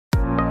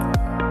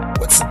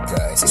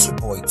guys, it's your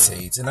boy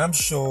Tate, and I'm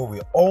sure we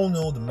all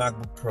know the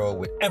MacBook Pro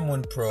with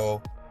M1 Pro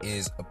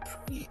is a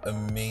pretty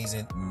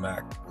amazing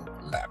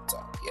MacBook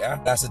laptop. Yeah,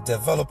 as a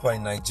developer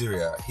in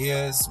Nigeria,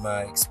 here's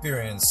my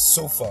experience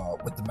so far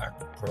with the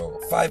MacBook Pro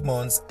 5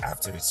 months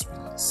after its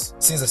release.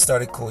 Since I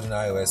started coding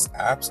iOS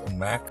apps on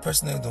Mac,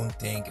 personally I don't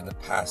think in the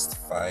past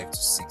 5 to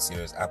 6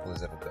 years Apple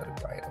has ever got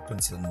it right up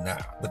until now.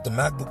 With the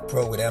MacBook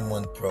Pro with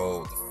M1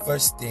 Pro, the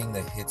first thing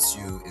that hits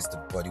you is the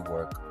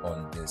bodywork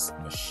on this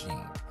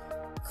machine.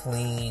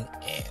 Clean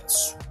and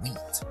sweet.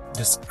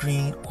 The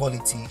screen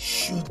quality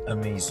should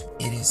amaze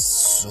you. It is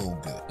so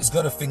good. It's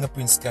got a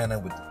fingerprint scanner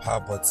with the power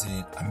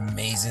button,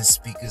 amazing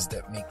speakers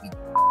that make me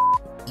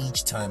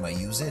each time I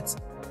use it.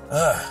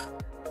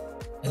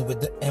 And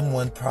with the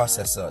M1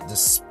 processor, the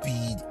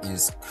speed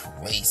is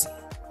crazy.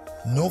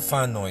 No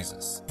fan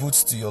noises.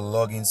 Boots to your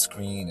login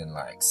screen in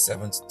like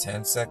 7 to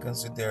 10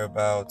 seconds or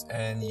thereabout.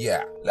 And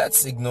yeah,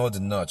 let's ignore the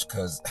notch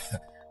because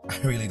I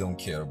really don't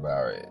care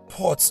about it.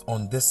 Ports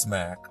on this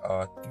Mac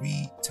are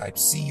 3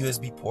 Type-C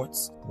USB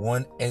ports,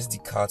 1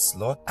 SD card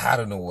slot, I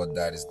don't know what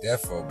that is there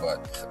for,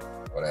 but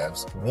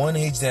whatevs, 1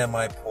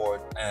 HDMI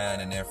port,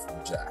 and an earphone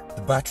jack.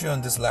 The battery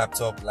on this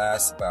laptop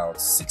lasts about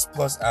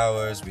 6+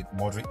 hours with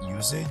moderate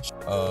usage.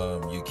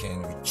 You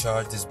can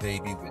recharge this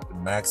baby with the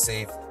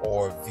MagSafe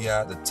or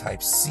via the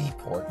Type-C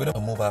port with a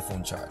mobile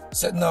phone charge.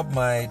 Setting up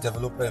my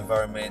developer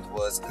environment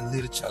was a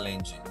little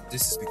challenging.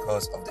 This is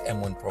because of the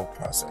M1 Pro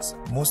processor.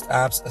 Most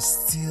apps are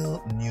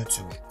still new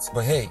to it,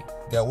 but hey,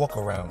 there are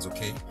workarounds,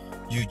 okay?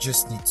 You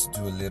just need to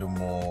do a little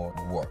more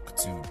work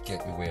to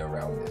get your way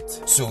around it.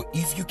 So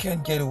if you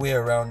can get a way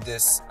around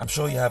this, I'm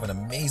sure you have an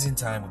amazing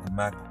time with the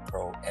MacBook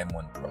Pro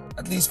M1 Pro,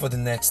 at least for the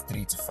next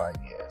 3 to 5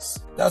 years.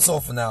 That's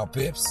all for now,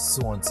 pips.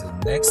 So until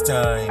next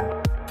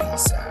time,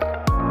 peace out.